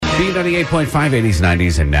B98.5, 80s,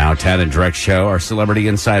 90s, and now Tad and Drex Show. Our celebrity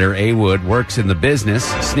insider, A. Wood, works in the business,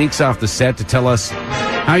 sneaks off the set to tell us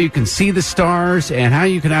how you can see the stars and how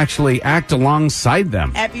you can actually act alongside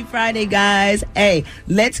them. Happy Friday, guys. Hey,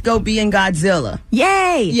 let's go be in Godzilla.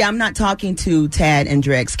 Yay! Yeah, I'm not talking to Tad and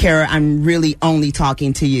Drex. Kara, I'm really only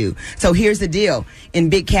talking to you. So here's the deal.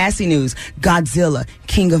 In big Cassie news, Godzilla,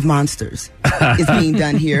 King of Monsters, is being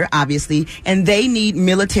done here, obviously, and they need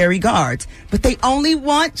military guards, but they only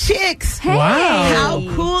want chicks. Hey. Wow.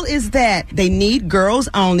 How cool is that? They need girls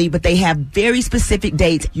only, but they have very specific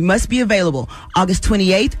dates. You must be available August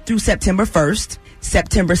 28th through September 1st,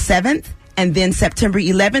 September 7th, and then September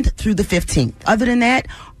 11th through the 15th. Other than that,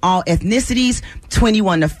 all ethnicities,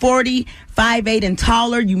 21 to 40, 5'8" and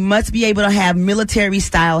taller. You must be able to have military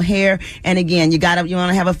style hair. And again, you want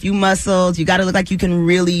to have a few muscles. You got to look like you can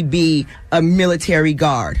really be a military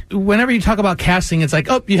guard. Whenever you talk about casting, it's like,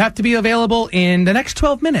 oh, you have to be available in the next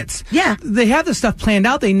 12 minutes. Yeah. They have this stuff planned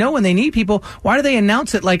out. They know when they need people. Why do they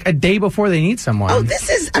announce it like a day before they need someone? Oh, this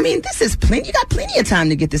is plenty. You got plenty of time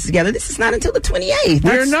to get this together. This is not until the 28th.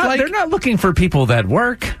 They're not looking for people that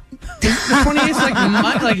work. The 28th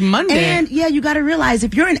is like Monday. And yeah, you got to realize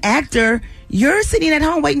if you're an actor, you're sitting at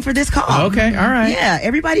home waiting for this call. Okay, all right. Yeah,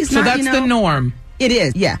 everybody's So not, that's the norm. It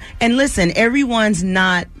is, yeah. And listen, everyone's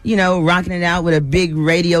not, rocking it out with a big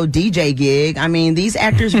radio DJ gig. I mean, these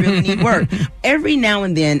actors really need work. Every now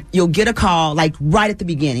and then, you'll get a call, like right at the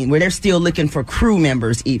beginning, where they're still looking for crew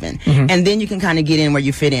members even. Mm-hmm. And then you can kind of get in where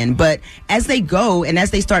you fit in. But as they go and as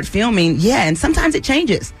they start filming, yeah, and sometimes it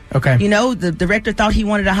changes. Okay. The director thought he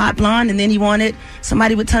wanted a hot blonde, and then he wanted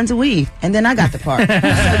somebody with tons of weave. And then I got the part. So you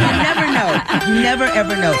never know. You never,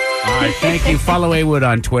 ever know. All right, thank you. Follow A. Wood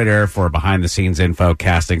on Twitter for behind-the-scenes info,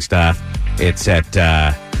 casting stuff. It's at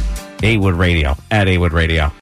A. Wood Radio, at A. Wood Radio.